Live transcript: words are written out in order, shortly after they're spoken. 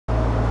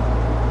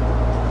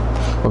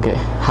Okay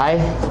hi.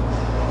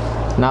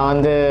 நான்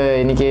வந்து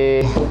இன்னைக்கு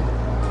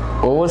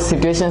ஒவ்வொரு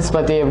சிச்சுவேஷன்ஸ்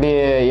பற்றி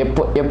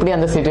எப்படி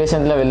அந்த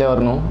சிச்சுவேஷன்ஸில் வெளில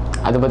வரணும்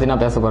அதை பற்றி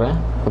நான் பேச போகிறேன்.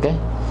 ஓகே,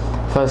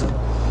 ஃபர்ஸ்ட்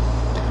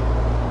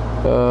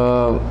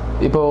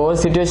இப்போ ஒவ்வொரு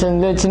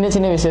சிச்சுவேஷன்ஸில் சின்ன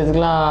சின்ன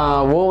விஷயத்துக்குலாம்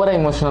ஓவராக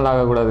எமோஷ்னல்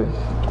ஆகக்கூடாது.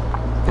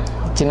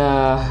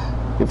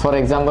 ஃபார்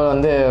எக்ஸாம்பிள்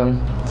வந்து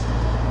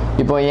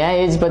இப்போ என்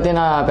ஏஜ் பற்றி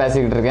நான்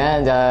பேசிக்கிட்டு இருக்கேன்,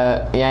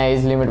 என்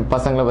ஏஜ் லிமிட்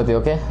பசங்களை பற்றி.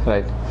 Okay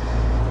right.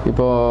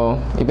 இப்போ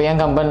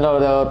என் கம்பெனியில்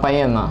ஒரு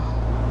பையன் தான்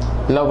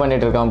லவ்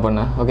பண்ணிகிட்டு இருக்கான்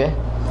பொண்ணு. ஓகே,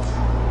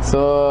 ஸோ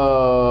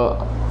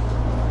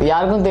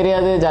யாருக்கும்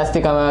தெரியாது ஜாஸ்தி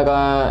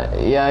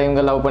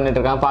இவங்க லவ் பண்ணிட்டு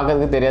இருக்காங்க,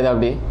 பார்க்கறதுக்கு தெரியாது.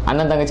 அப்படி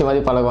அண்ணன் தங்கச்சி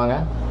மாதிரி பழகுவாங்க.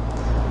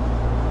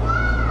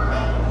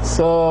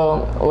 ஸோ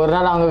ஒரு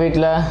நாள் அவங்க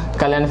வீட்டில்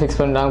கல்யாணம்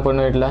ஃபிக்ஸ் பண்ணுறாங்க.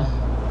 பொண்ணு வீட்டில்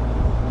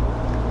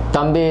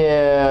தம்பி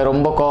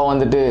ரொம்ப கோவம்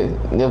வந்துட்டு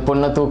இந்த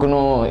பொண்ணை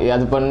தூக்கணும்,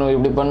 அது பண்ணணும்,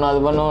 இப்படி பண்ணணும்,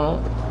 அது பண்ணணும்,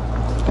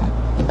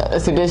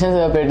 சிச்சுவேஷன்ஸ்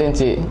போயிட்டு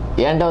இருந்துச்சு.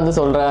 என்கிட்ட வந்து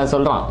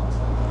சொல்கிறான்,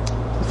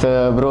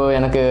 ப்ரோ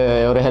எனக்கு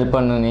ஒரு ஹெல்ப்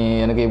பண்ணு, நீ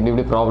எனக்கு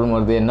இப்படி ப்ராப்ளம்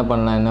வருது, என்ன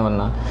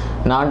பண்ணலாம்.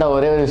 நான்ட்ட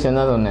ஒரே ஒரு விஷயம்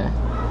தான் சொன்னேன்,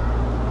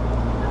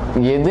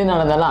 எது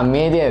நடந்தாலும்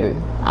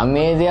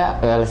அமைதியாக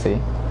வேலை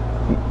செய்,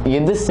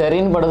 எது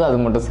சரின்னு படுதோ அது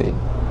மட்டும் செய்.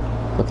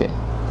 ஓகே,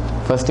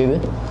 ஃபர்ஸ்ட் இது.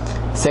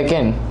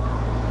 செகண்ட்,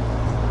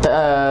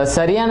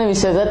 சரியான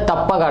விஷயத்த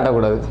தப்பாக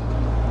காட்டக்கூடாது.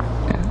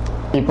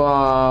 இப்போ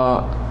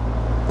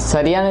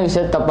சரியான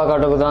விஷயத்த தப்பாக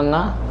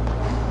காட்டக்கூடாதுன்னா,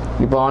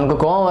 இப்போ அவனுக்கு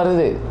கோவம்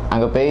வருது,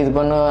 அங்கே போய் இது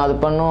பண்ணும் அது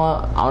பண்ணும்,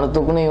 அவனை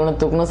தூக்கணும் இவனை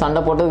தூக்கணும், சண்டை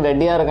போட்டதுக்கு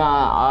ரெடியாக இருக்கான்,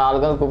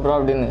 ஆளுக்காக கூப்பிட்றான்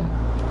அப்படின்னு.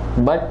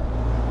 பட்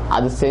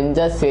அது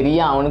செஞ்சால்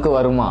சரியாக அவனுக்கு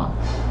வருமா?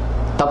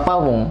 தப்பாக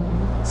போகும்,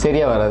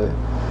 சரியாக வராது.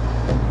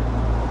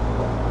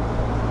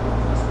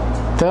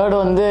 தேர்டு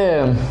வந்து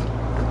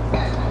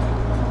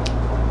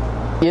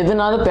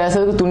எதுனாலும்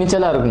பேசுறதுக்கு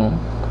துணிச்சலாக இருக்கணும்.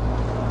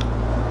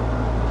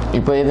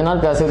 இப்போ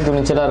எதுனாலும் பேசுறதுக்கு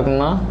துணிச்சலாக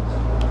இருக்கணும்னா,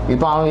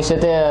 இப்போ அவன்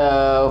விஷயத்த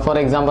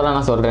ஃபார் எக்ஸாம்பிளாக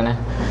நான் சொல்கிறேனே,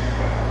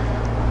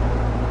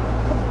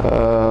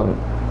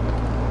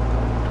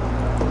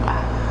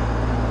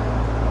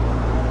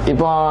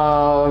 இப்போ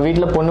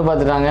வீட்டில் பொண்ணு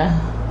பார்த்துட்டாங்க,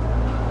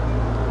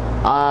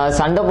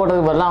 சண்டை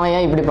போட்டதுக்கு பதிலாக அவன்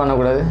ஏன் இப்படி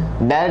பண்ணக்கூடாது?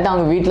 டைரெக்டாக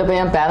அவங்க வீட்டில்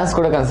போய் என் பேரண்ட்ஸ்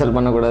கூட கன்சல்ட்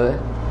பண்ணக்கூடாது.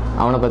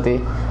 அவனை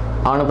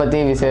பற்றி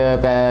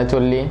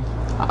சொல்லி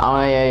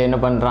அவன் என்ன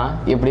பண்ணுறான்,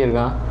 எப்படி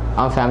இருக்கான்,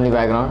 அவன் ஃபேமிலி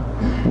பேக்ரவுண்ட்,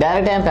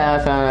 டைரெக்டாக என்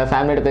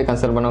ஃபேமிலியோட போய்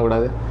கன்சல்ட்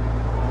பண்ணக்கூடாது.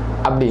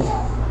 அப்படி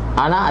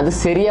ஆனால் அது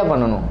சரியாக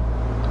பண்ணணும்.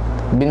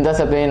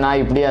 பிந்தாஸை போய்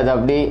நான் இப்படி அதை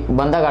அப்படி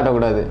பந்தா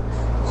காட்டக்கூடாது.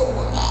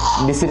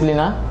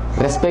 டிசிப்ளினாக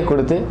ரெஸ்பெக்ட்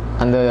கொடுத்து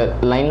அந்த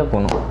லைனில்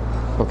போகணும்.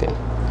 ஓகே,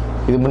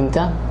 இது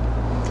முடிஞ்சா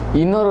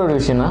இன்னொரு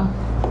விஷயம்னா,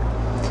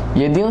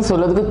 எதையும்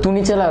சொல்கிறதுக்கு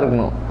துணிச்சலாக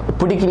இருக்கணும்.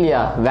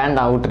 பிடிக்கலையா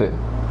வேண்டாம் விட்டுரு.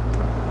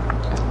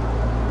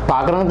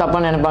 பார்க்குறவங்க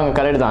தப்பாக நினைப்பாங்க,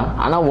 கரெக்ட் தான்.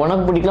 ஆனால்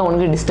உனக்கு பிடிக்கல,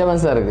 உனக்கு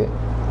டிஸ்டர்பன்ஸாக இருக்குது.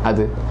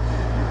 அது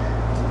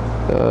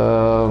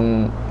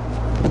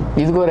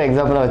இதுக்கு ஒரு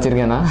எக்ஸாம்பிளாக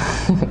வச்சுருக்கேன்னா,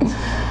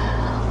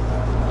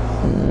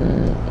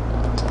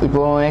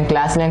 இப்போது என்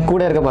கிளாஸில் என்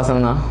கூட இருக்க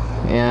பசங்க தான்,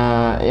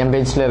 என்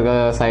பெஞ்சில் இருக்க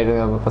சைடு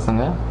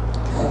பசங்க,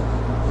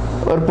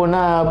 ஒரு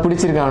பொண்ணை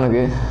பிடிச்சிருக்கான்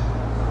அவனுக்கு,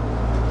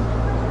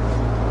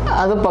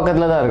 அது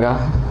பக்கத்தில் தான் இருக்கா.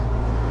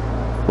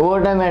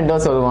 ஒவ்வொரு டைம்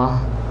என்கிட்ட சொல்லுவான்,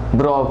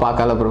 ப்ரோ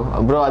பார்க்கல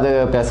ப்ரோ அது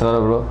பேசுகிறாரா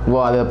ப்ரோ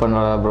அதை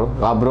பண்ணுறாரா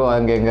ப்ரோ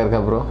அங்கே எங்கே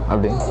இருக்கா ப்ரோ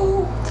அப்படி.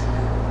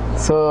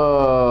 ஸோ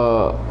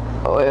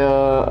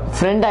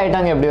ஃப்ரெண்ட்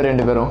ஆகிட்டாங்க, எப்படியோ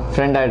 2 பேரும்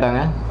ஃப்ரெண்ட்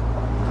ஆகிட்டாங்க.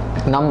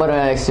 நம்பர்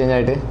எக்ஸ்சேஞ்ச்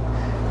ஆகிட்டு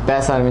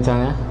பேச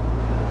ஆரம்பித்தாங்க.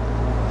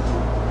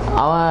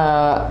 அவன்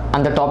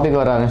அந்த டாபிக்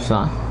வர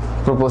ஆரம்பிச்சிட்டான்,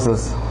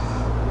 ப்ரொபோசல்ஸ்.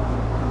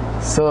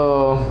 ஸோ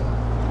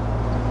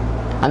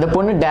அந்த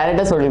பொண்ணு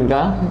டைரெக்டாக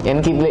சொல்லியிருக்கா,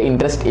 எனக்கு இதில்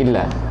இன்ட்ரெஸ்ட்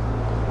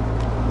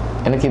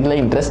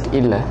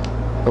இல்லை.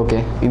 ஓகே,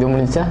 இது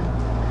முடிஞ்சா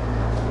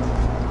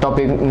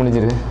டாபிக்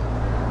முடிஞ்சிருக்கு.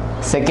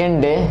 செகண்ட்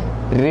டே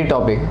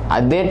டாபிக்,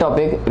 அதே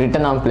டாபிக்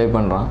ரிட்டன் அவன் ப்ளே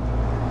பண்ணுறான்.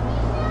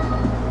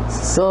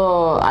 ஸோ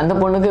அந்த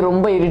பொண்ணுக்கு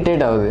ரொம்ப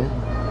இரிட்டேட் ஆகுது,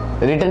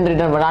 ரிட்டன்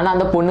பண்ண. ஆனால்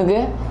அந்த பொண்ணுக்கு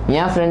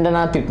என் ஃப்ரெண்டை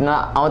நான் திட்டினா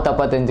அவன்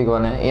தப்பாக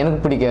தெரிஞ்சுக்குவானே, எனக்கு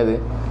பிடிக்காது.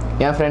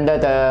 என் ஃப்ரெண்டை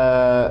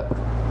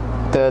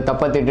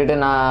தப்பாக திட்டுட்டு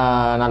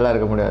நான் நல்லா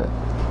இருக்க முடியாது.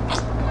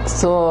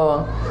 ஸோ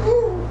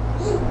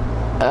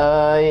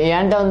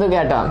என்கிட்ட வந்து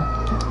கேட்டான்,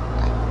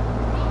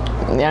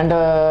 என்கிட்ட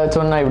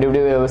சொன்னா இப்படி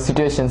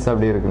சிச்சுவேஷன்ஸ்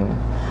அப்படி இருக்குன்னு.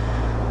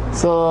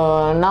 ஸோ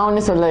நான்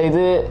ஒன்றும் சொல்ல,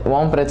 இது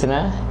உன் பிரச்சனை,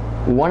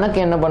 உனக்கு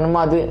என்ன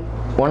பண்ணுமோ அது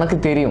உனக்கு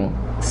தெரியும்.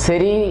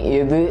 சரி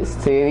எது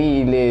சரி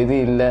இல்லை எது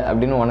இல்லை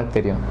அப்படின்னு உனக்கு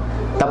தெரியும்,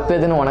 தப்பு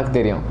எதுன்னு உனக்கு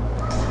தெரியும்.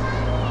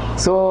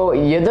 ஸோ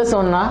எதை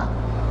சொன்னால்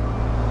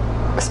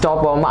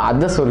ஸ்டாப் ஆகாமல்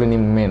அதை சொல்லு நீ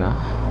மெயினா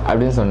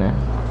அப்படின்னு சொன்னேன்.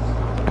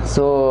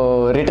 ஸோ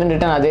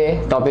ரிட்டன் அதே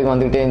டாபிக்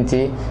வந்துக்கிட்டே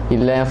இருந்துச்சு.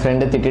 இல்லை என்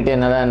ஃப்ரெண்டை திட்டிட்டு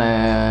என்னால்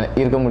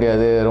இருக்க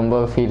முடியாது, ரொம்ப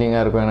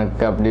ஃபீலிங்காக இருக்கும்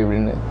எனக்கு அப்படி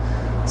இப்படின்னு.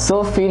 ஸோ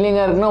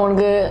ஃபீலிங்காக இருக்குன்னா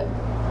உனக்கு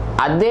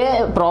அதே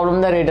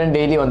ப்ராப்ளம் தான் ரிட்டன்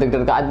டெய்லி வந்துக்கிட்டு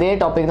இருக்கு, அதே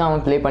டாபிக் தான்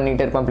அவன் ப்ளே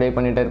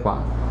பண்ணிகிட்டே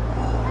இருப்பான்.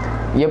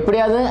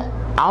 எப்படியாவது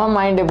அவன்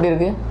மைண்ட் எப்படி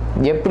இருக்குது,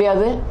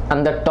 எப்படியாவது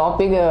அந்த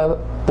டாப்பிக்கை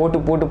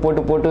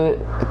போட்டு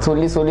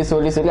சொல்லி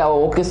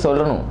அவன் ஓகே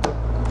சொல்லணும்,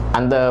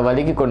 அந்த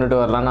வழிக்கு கொண்டுட்டு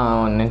வரலான்னு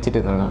அவன் நினச்சிட்டு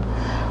இருக்கான்.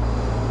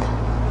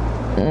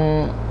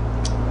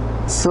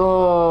 ஸோ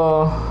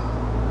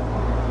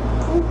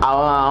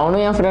அவன்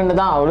அவனும் என் ஃப்ரெண்டு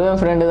தான், அவளும் என்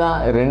ஃப்ரெண்டு தான்.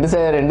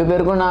 ரெண்டு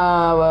பேருக்கும்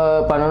நான்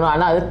பண்ணணும்.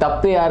 ஆனால் அது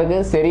தப்பு யாருக்கு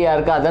சரி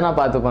யாருக்கு அதை நான்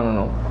பார்த்து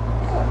பண்ணணும்.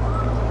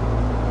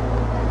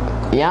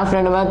 என்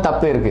ஃப்ரெண்டு மேலே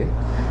தப்பு இருக்கு.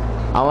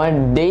 அவன்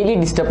டெய்லி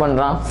டிஸ்டர்ப்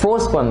பண்ணுறான்,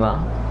 ஃபோர்ஸ் பண்ணுறான்,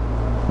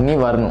 நீ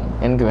வரணும்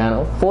எனக்கு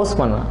வேணும், ஃபோர்ஸ்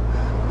பண்ணுறான்.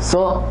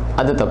 ஸோ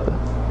அது தப்பு,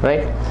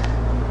 ரைட்?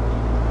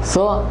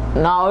 ஸோ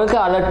நான் அவளுக்கு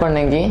அலர்ட்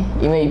பண்ணேங்கி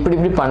இவன்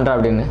இப்படி பண்ணுறான்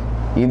அப்படின்னு.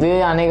 இது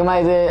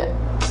அநேகமாக இது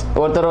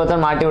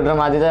ஒருத்தர் மாட்டி விடுற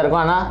மாதிரி தான்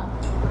இருக்கும். ஆனால்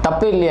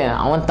தப்பு இல்லையே,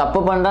 அவன் தப்பு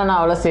பண்ணுறான், நான்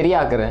அவளை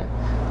சரியாக்குறேன்.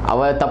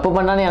 அவள் தப்பு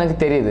பண்ணுறான்னு எனக்கு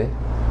தெரியுது.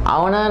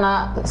 அவனை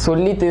நான்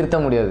சொல்லி திருத்த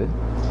முடியாது,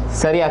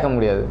 சரியாக்க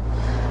முடியாது.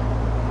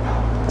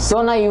 ஸோ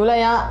நான் இவ்வளோ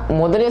ஏன்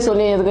முதலே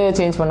சொல்லி எதுக்கு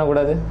சேஞ்ச்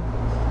பண்ணக்கூடாது?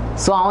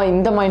 ஸோ அவன்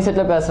இந்த மைண்ட்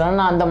செட்டில் பேசுகிறான்னு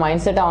நான் அந்த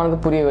மைண்ட் செட்டை அவனுக்கு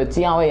புரிய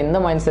வச்சு, அவன் எந்த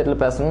மைண்ட்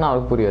செட்டில் பேசணும்னு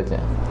அவனுக்கு புரிய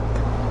வச்சேன்.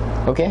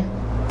 ஓகே,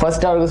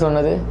 ஃபர்ஸ்ட் அவளுக்கு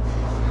சொன்னது,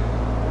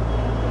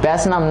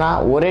 பேசினோம்னா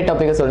ஒரே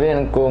டாப்பிக்கை சொல்லி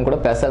எனக்கு கூட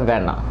பேச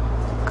வேண்டாம்.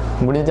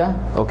 முடிஞ்சா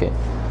ஓகே.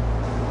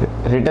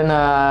 ரிட்டன்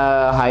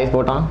ஹாய்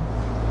போட்டான்,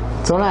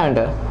 சொன்னேன்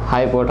என்கிட்ட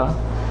ஹாய் போட்டான்,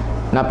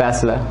 நான்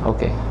பேசலை.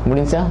 ஓகே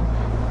முடிஞ்சா.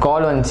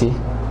 கால் வந்துச்சு,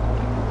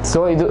 ஸோ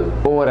இது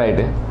ஓவர்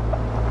ஆகிட்டு.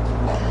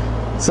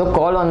 ஸோ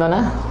கால் வந்தோடனே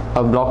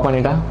பிளாக்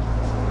பண்ணிட்டான்,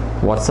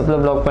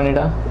 வாட்ஸ்அப்பில் பிளாக்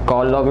பண்ணிட்டான்,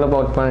 கால் லாகில்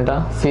பிளாக்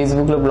பண்ணிட்டான்,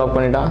 ஃபேஸ்புக்கில் பிளாக்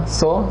பண்ணிட்டான்.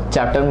 ஸோ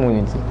சாப்டர்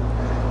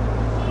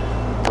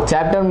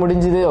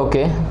முடிஞ்சுது.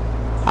 ஓகே,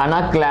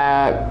 ஆனால்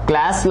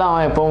கிளாஸில்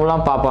அவன்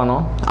எப்போலாம் பார்ப்பானோ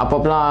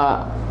அப்போலாம்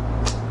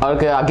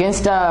அவளுக்கு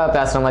அகேன்ஸ்டாக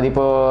பேசுகிற மாதிரி.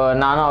 இப்போது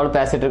நானும் அவளும்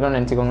பேசிகிட்டு இருக்கோன்னு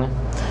நினச்சிக்கோங்க.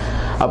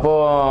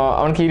 அப்போது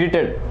அவனுக்கு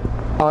இரிட்டேட்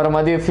ஆகிற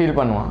மாதிரி ஃபீல்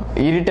பண்ணுவான்,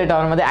 இரிட்டேட்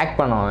ஆகிற மாதிரி ஆக்ட்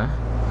பண்ணுவான்.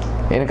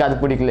 எனக்கு அது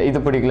பிடிக்கல, இது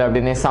பிடிக்கல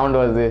அப்படின்னு, சவுண்ட்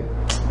வருது,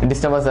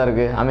 டிஸ்டர்பன்ஸாக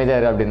இருக்குது, அமைதியாக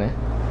இரு அப்படின்னு.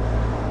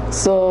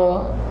 ஸோ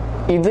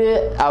இது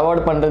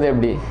அவாய்ட் பண்ணுறது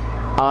எப்படி?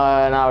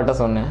 நான் அவட்ட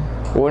சொன்னேன்,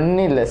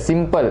 ஒன்றும் இல்லை,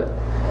 சிம்பிள்.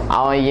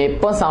 அவன்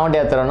எப்போ சவுண்ட்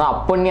ஏற்றுறானோ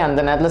அப்போ நீ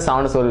அந்த நேரத்தில்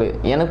சவுண்டு சொல்லு,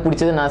 எனக்கு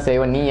பிடிச்சது நான்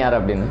செய்வேன், நீ யார்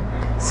அப்படின்னு.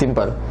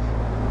 சிம்பிள்.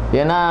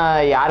 ஏன்னா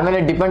யார் மேலே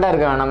டிபெண்டாக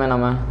இருக்க வேணாமே,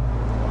 நம்ம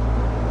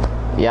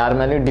யார்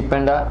மேலேயும்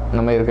டிபெண்டாக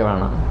நம்ம இருக்க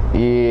வேணாம்.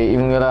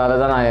 இவங்களால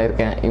தான் நான்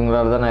இருக்கேன்,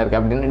 இவங்களால தான் நான்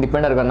இருக்கேன் அப்படின்னு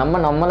டிபெண்டாக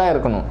இருக்கணும். நம்மளாக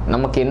இருக்கணும்,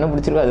 நமக்கு என்ன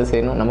பிடிச்சிருக்கோ அதை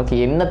செய்யணும், நமக்கு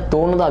என்ன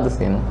தோணுதோ அதை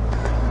செய்யணும்.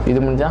 இது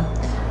முடிஞ்சா.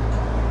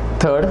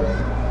 தேர்ட்,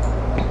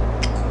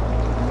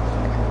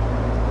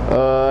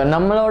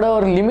 நம்மளோட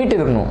ஒரு லிமிட்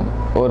இருக்கணும்.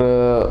 ஒரு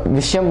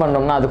விஷயம்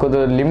பண்ணோம்னா அதுக்கு ஒரு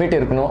லிமிட்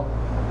இருக்கணும்.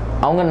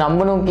 அவங்க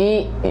நம்பணும் கி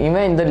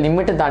இவன் இந்த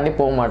லிமிட்டை தாண்டி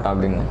போக மாட்டான்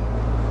அப்படின்னு,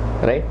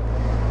 ரைட்?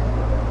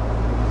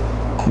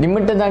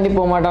 லிமிட்டை தாண்டி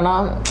போக மாட்டான்னா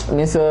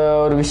மீன்ஸ்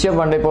ஒரு விஷயம்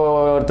பண்ணுற, இப்போ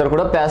ஒருத்தர்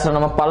கூட பேசுகிறோம்,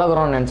 நம்ம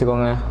பழகுறோம்னு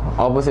நினச்சிக்கோங்க.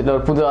 ஆப்போசிட்டில்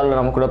ஒரு புது ஆள்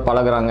நம்ம கூட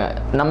பழகுறாங்க,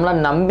 நம்மளை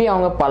நம்பி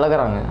அவங்க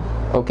பழகுறாங்க.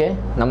 ஓகே,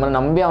 நம்மளை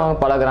நம்பி அவங்க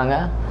பழகுறாங்க.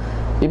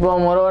 இப்போ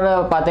மொரோட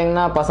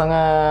பார்த்தீங்கன்னா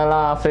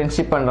பசங்கள்லாம்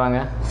ஃப்ரெண்ட்ஷிப் பண்ணுறாங்க,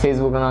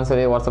 ஃபேஸ்புக்னாலும்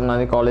சரி,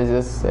 வாட்ஸ்அப்னாலும்,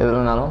 காலேஜஸ்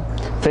எதுனாலும்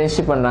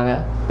ஃப்ரெண்ட்ஷிப் பண்ணுறாங்க,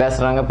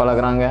 பேசுகிறாங்க,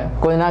 பழகுறாங்க.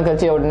 கொஞ்ச நாள்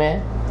கழிச்சு உடனே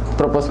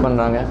ப்ரொப்போஸ்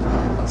பண்ணுறாங்க.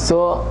 ஸோ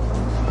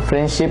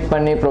ஃப்ரெண்ட்ஷிப்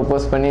பண்ணி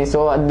ப்ரொப்போஸ் பண்ணி,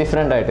 ஸோ அது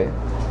டிஃப்ரெண்ட் ஆகிட்டு.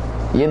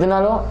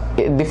 எதுனாலும்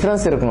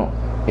டிஃப்ரென்ஸ் இருக்கணும்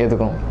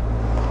எதுக்கும்.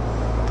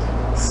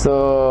 ஸோ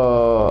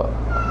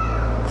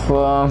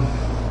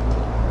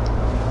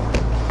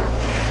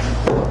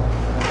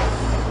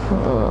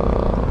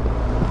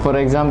ஃபார்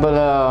எக்ஸாம்பிள்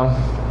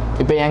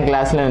இப்போ என்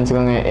கிளாஸில்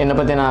நினச்சிக்கோங்க, என்னை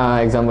பற்றி நான்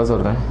எக்ஸாம்பிள்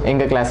சொல்கிறேன்.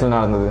 எங்கள் கிளாஸில்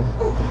நடந்தது,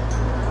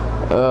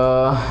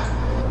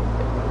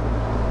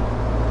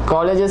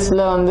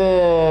 காலேஜஸில் வந்து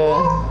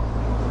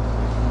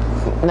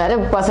நிறைய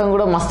பசங்க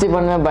கூட மஸ்தி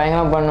பண்ணுவேன்,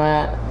 பயங்கரம்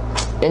பண்ணுவேன்,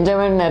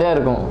 என்ஜாய்மெண்ட் நிறையா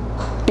இருக்கும்.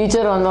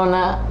 டீச்சர்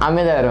வந்தோடனே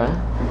அமைதியாகிடுவேன்.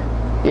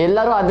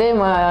 எல்லோரும் அதே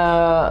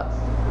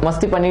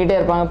மஸ்தி பண்ணிக்கிட்டே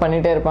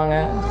இருப்பாங்க,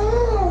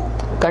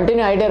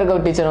 கண்டினியூ ஆகிட்டே இருக்க.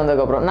 டீச்சர்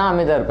வந்ததுக்கப்புறம் நான்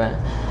அமைதியாக இருப்பேன்.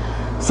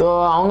 ஸோ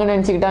அவங்க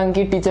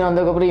நினச்சிக்கிட்டாங்க டீச்சர்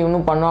வந்ததுக்கப்புறம்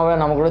இவனும் பண்ணுவாங்க,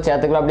 நம்ம கூட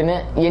சேர்த்துக்கலாம் அப்படின்னு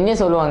என்னையே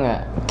சொல்லுவாங்க.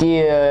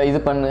 இது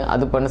பண்ணு,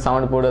 அது பண்ணு,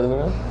 சவுண்டு போடு, அது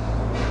பண்ணு.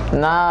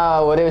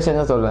 நான் ஒரே விஷயம்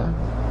தான் சொல்லுவேன்,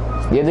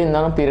 எது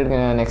இருந்தாலும் பீரியட்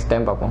நெக்ஸ்ட்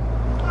டைம் பார்ப்போம்,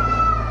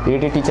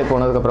 பீரியட் டீச்சர்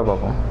போனதுக்கப்புறம்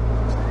பார்ப்போம்.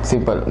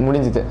 சிம்பிள்,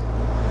 முடிஞ்சுது.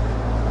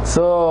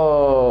 ஸோ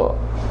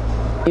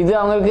இது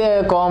அவங்களுக்கு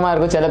கோவமாக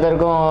இருக்கும். சில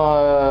பேருக்கும்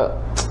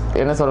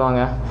என்ன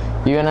சொல்லுவாங்க,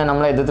 இவனை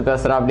நம்மளை எதிர்த்து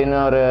பேசுகிறான் அப்படின்னு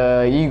ஒரு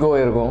ஈகோ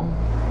இருக்கும்.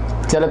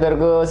 சில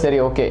பேருக்கு சரி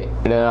ஓகே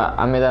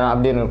அமைதியாக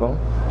அப்படின்னு இருக்கும்.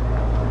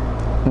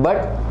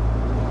 பட்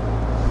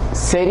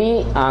சரி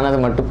ஆனது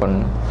மட்டும்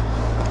பண்ணணும்,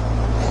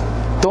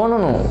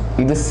 தோணணும்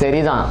இது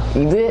சரிதான்,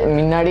 இது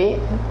முன்னாடி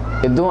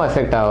எதுவும்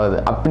எஃபெக்ட் ஆகாது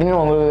அப்படின்னு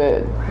உங்களுக்கு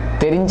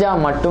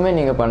தெரிஞ்சால் மட்டுமே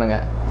நீங்கள்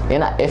பண்ணுங்கள்.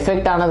 ஏன்னா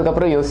எஃபெக்ட்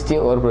ஆனதுக்கப்புறம் யோசிச்சு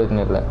ஒரு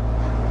பிரச்சனை இல்லை.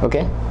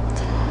 ஓகே,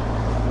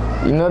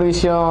 இன்னொரு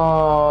விஷயம்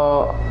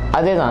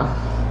அதே தான்,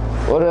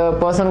 ஒரு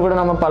பர்சன் கூட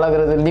நம்ம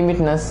பழகிறது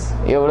லிமிட்னஸ்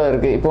எவ்வளோ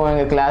இருக்குது. இப்போ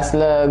எங்கள்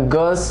கிளாஸில்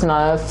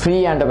கேர்ள்ஸ்னால ஃப்ரீ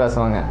என்கிட்ட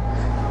பேசுவாங்க,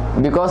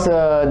 because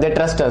they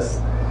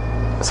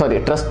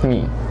trust me.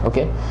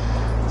 Okay,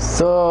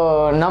 so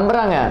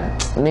நம்புகிறாங்க,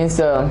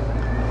 மீன்ஸ்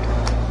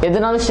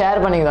எதுனாலும்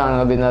ஷேர் பண்ணிக்கிறாங்க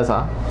அப்படின்னு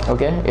சார்.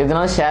 ஓகே,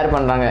 எதுனாலும் ஷேர்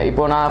பண்ணுறாங்க.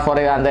 இப்போ நான்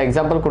ஃபார் அந்த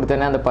எக்ஸாம்பிள்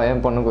கொடுத்தேனே அந்த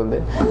பையன் பொண்ணுக்கு வந்து,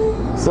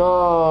 ஸோ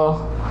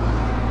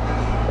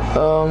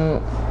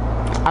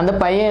அந்த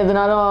பையன்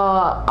எதுனாலும்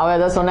அவள்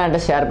எதாவது சொன்னால்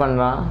என்கிட்ட ஷேர்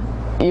பண்ணுறான்.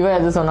 இவன்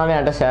எது சொன்னாலும்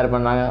என்கிட்ட ஷேர்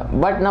பண்ணாங்க.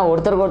 பட் நான்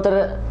ஒருத்தருக்கு ஒருத்தர்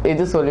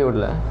இது சொல்லி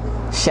விடல,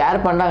 ஷேர்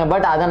பண்ணாங்க.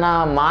 பட் அதை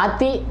நான்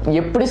மாற்றி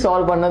எப்படி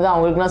சால்வ் பண்ணது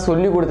அவங்களுக்கு நான்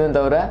சொல்லி கொடுத்தேன்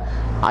தவிர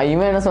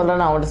இவன் என்ன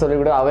சொல்கிறான்னு அவன்கிட்ட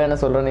சொல்லிக் கொடு, அவன் என்ன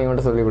சொல்கிறான்னு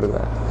இவன்கிட்ட சொல்லிக்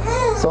கொடுக்குறேன்.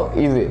 ஸோ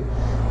இது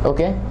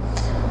ஓகே.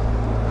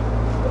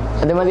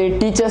 அதே மாதிரி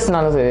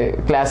டீச்சர்ஸ்னாலும் சரி,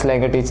 கிளாஸில்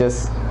எங்கள்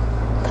டீச்சர்ஸ்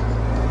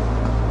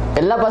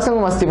எல்லா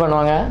பசங்களும் மஸ்தி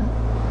பண்ணுவாங்க,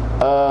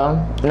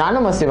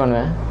 நானும் மஸ்தி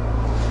பண்ணுவேன்.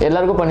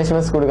 எல்லாருக்கும்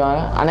பனிஷ்மெண்ட்ஸ் கொடுக்காங்க,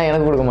 ஆனால்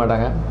எனக்கு கொடுக்க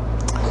மாட்டாங்க.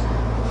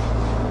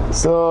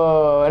 ஸோ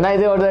நான்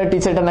இது ஒரு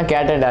டீச்சர்கிட்ட நான்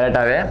கேட்டேன்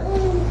டேரெக்டாகவே,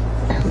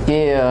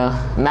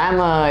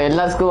 மேம்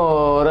எல்லாருக்கும்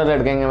ஒரு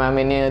எடுக்கீங்க மேம்,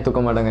 என்னையே தூக்க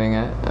மாட்டேங்கிறீங்க,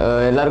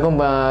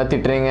 எல்லாருக்கும்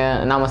திட்டுறீங்க,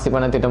 நான் மஸ்தி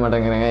பண்ண திட்ட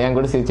மாட்டேங்கிறீங்க, என்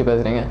கூட சிரிச்சு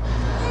பேசுகிறீங்க.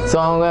 ஸோ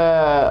அவங்க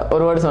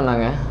ஒரு வேர்டு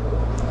சொன்னாங்க,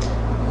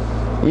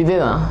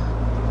 இதுதான்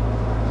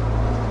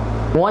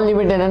உன்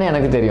லிமிட் என்னன்னு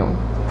எனக்கு தெரியும்,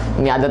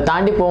 நீ அதை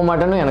தாண்டி போக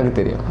மாட்டேன்னு எனக்கு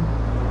தெரியும்,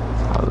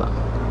 அவ்வளோதான்.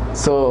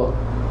 ஸோ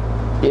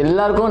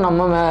எல்லாருக்கும்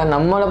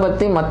நம்மளை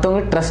பற்றி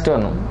மற்றவங்க ட்ரஸ்ட்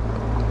வரணும்.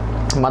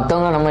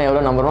 மற்றவங்க நம்ம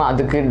எவ்வளோ நம்புறோம்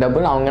அதுக்கு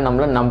டபுள் அவங்க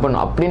நம்மளை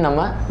நம்பணும். அப்படி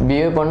நம்ம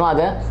பிஹேவ் பண்ணணும்,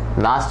 அதை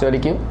லாஸ்ட்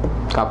வரைக்கும்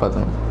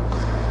காப்பாற்றணும்.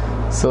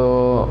 ஸோ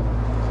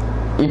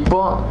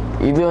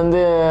இப்போது இது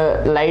வந்து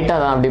லைட்டாக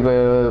தான் அப்படி இப்போ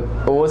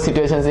ஒவ்வொரு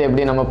சுச்சுவேஷன்ஸை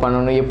எப்படி நம்ம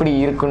பண்ணணும், எப்படி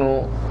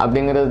இருக்கணும்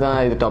அப்படிங்கிறது தான்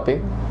இது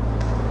டாபிக்.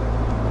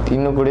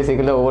 இன்னும் கூடிய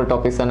சீக்கிரம் ஒவ்வொரு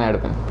டாபிக்ஸ் தான் நான்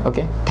எடுப்பேன்.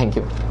 Okay,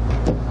 thank you.